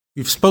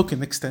You've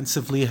spoken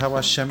extensively how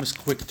Hashem is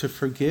quick to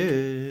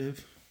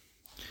forgive.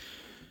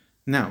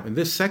 Now, in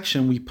this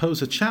section, we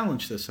pose a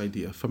challenge to this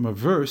idea from a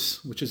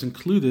verse which is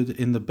included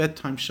in the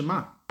bedtime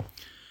Shema.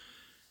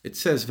 It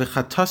says,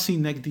 V'chatasi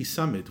negdi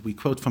samid, we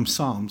quote from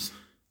Psalms,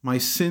 my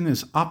sin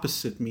is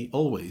opposite me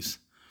always.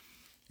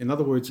 In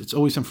other words, it's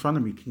always in front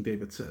of me, King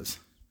David says.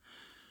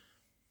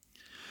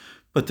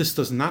 But this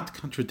does not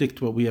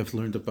contradict what we have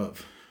learned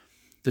above.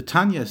 The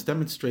Tanya has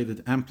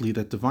demonstrated amply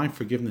that divine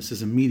forgiveness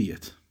is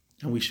immediate,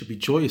 and we should be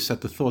joyous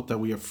at the thought that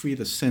we are free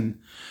to sin,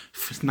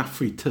 not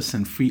free to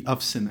sin, free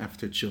of sin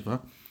after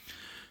tshuva.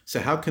 So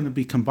how can it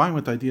be combined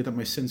with the idea that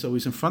my sin's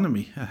always in front of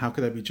me? And how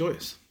could I be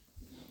joyous?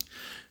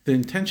 The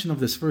intention of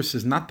this verse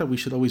is not that we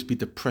should always be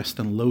depressed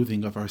and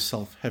loathing of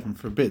ourselves, heaven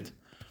forbid.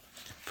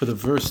 For the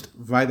verse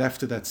right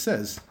after that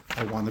says,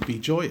 I want to be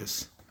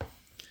joyous.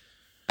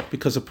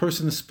 Because a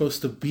person is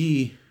supposed to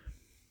be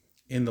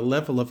in the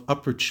level of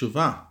upper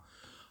tshuva,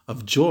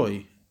 of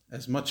joy,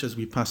 as much as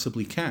we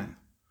possibly can.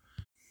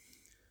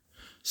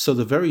 So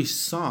the very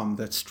psalm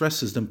that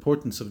stresses the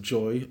importance of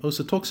joy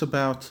also talks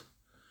about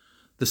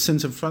the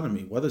sins in front of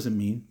me. What does it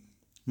mean?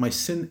 My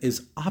sin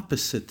is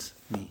opposite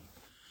me.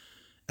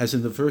 As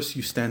in the verse,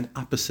 you stand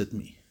opposite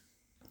me.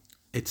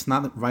 It's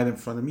not right in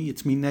front of me,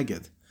 it's me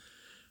neged.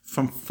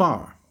 From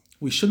far.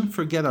 We shouldn't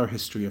forget our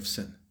history of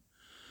sin,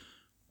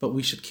 but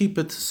we should keep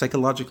it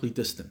psychologically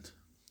distant.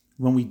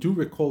 When we do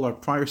recall our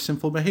prior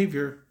sinful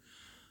behavior,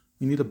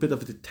 we need a bit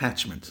of a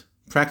detachment.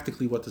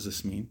 Practically, what does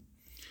this mean?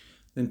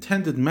 The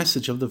intended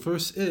message of the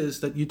verse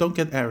is that you don't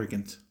get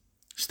arrogant.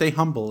 Stay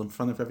humble in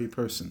front of every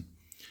person,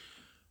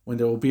 when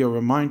there will be a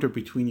reminder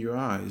between your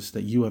eyes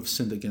that you have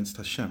sinned against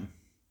Hashem.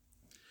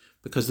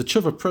 Because the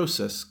tshuva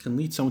process can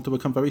lead someone to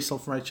become very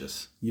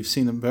self-righteous. You've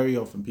seen them very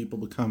often. People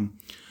become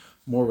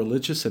more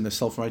religious and their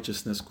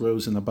self-righteousness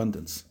grows in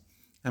abundance,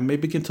 and may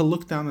begin to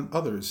look down on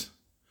others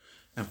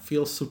and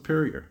feel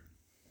superior.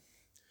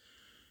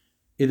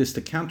 It is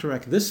to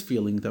counteract this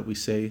feeling that we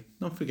say,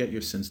 don't forget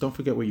your sins, don't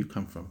forget where you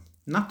come from.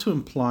 Not to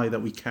imply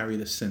that we carry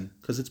the sin,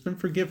 because it's been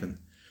forgiven.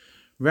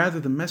 Rather,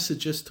 the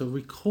message is to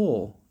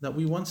recall that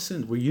we once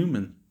sinned, we're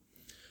human,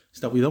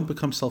 so that we don't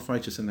become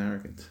self-righteous and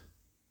arrogant.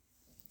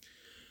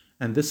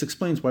 And this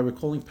explains why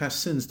recalling past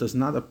sins does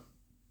not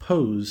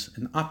pose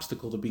an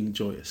obstacle to being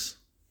joyous.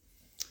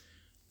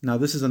 Now,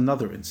 this is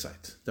another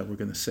insight that we're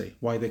going to say,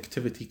 why the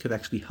activity could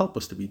actually help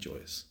us to be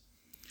joyous.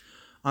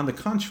 On the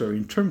contrary,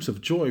 in terms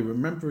of joy,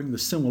 remembering the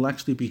sin will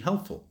actually be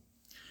helpful,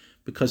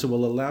 because it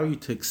will allow you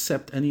to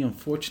accept any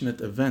unfortunate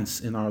events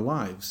in our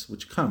lives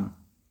which come,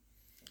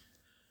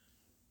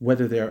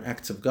 whether they are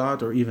acts of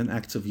God or even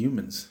acts of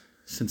humans,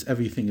 since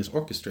everything is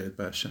orchestrated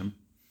by Hashem,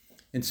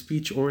 in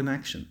speech or in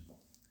action.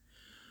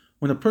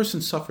 When a person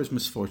suffers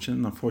misfortune,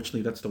 and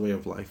unfortunately that's the way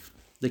of life,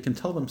 they can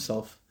tell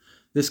themselves,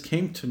 this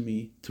came to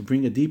me to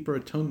bring a deeper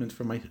atonement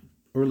for my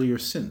earlier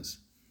sins.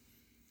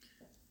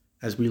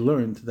 As we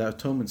learned, that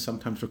atonement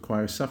sometimes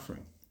requires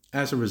suffering.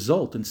 As a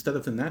result, instead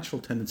of the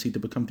natural tendency to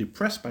become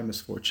depressed by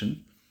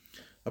misfortune,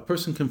 a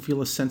person can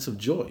feel a sense of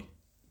joy,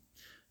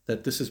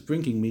 that this is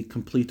bringing me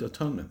complete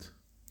atonement.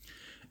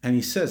 And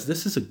he says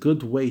this is a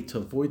good way to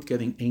avoid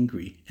getting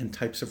angry and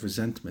types of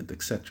resentment,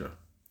 etc.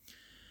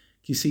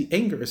 You see,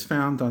 anger is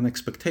found on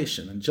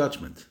expectation and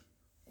judgment,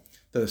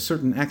 that a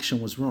certain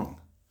action was wrong.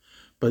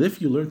 But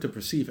if you learn to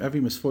perceive every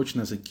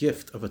misfortune as a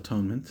gift of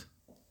atonement,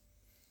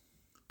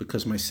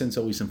 because my sin's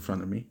always in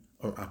front of me,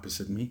 or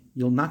opposite me,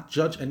 you'll not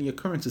judge any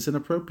occurrence as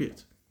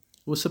inappropriate.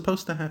 It was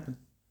supposed to happen.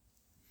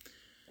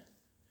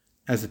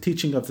 As the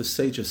teaching of the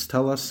sages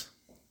tell us,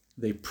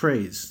 they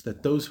praise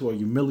that those who are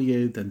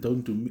humiliated and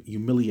don't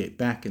humiliate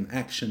back in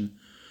action,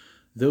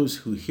 those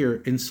who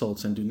hear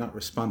insults and do not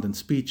respond in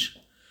speech,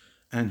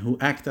 and who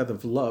act out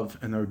of love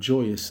and are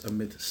joyous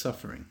amid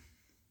suffering.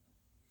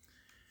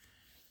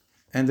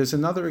 And there's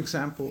another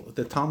example.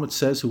 The Talmud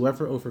says,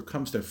 whoever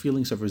overcomes their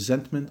feelings of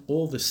resentment,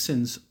 all the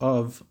sins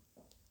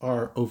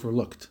are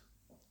overlooked.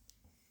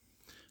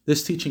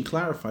 This teaching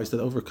clarifies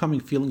that overcoming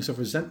feelings of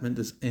resentment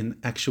is, in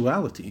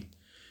actuality,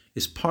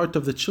 is part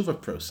of the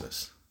tshuva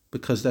process,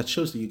 because that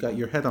shows that you got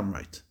your head on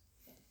right.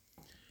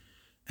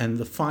 And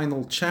the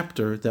final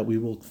chapter that we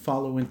will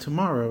follow in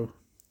tomorrow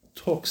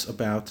talks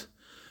about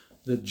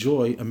the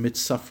joy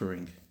amidst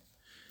suffering.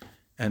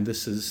 And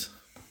this is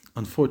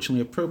unfortunately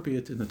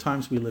appropriate in the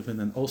times we live in,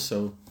 and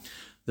also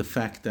the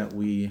fact that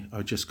we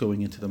are just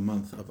going into the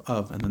month of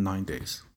Av and the 9 days.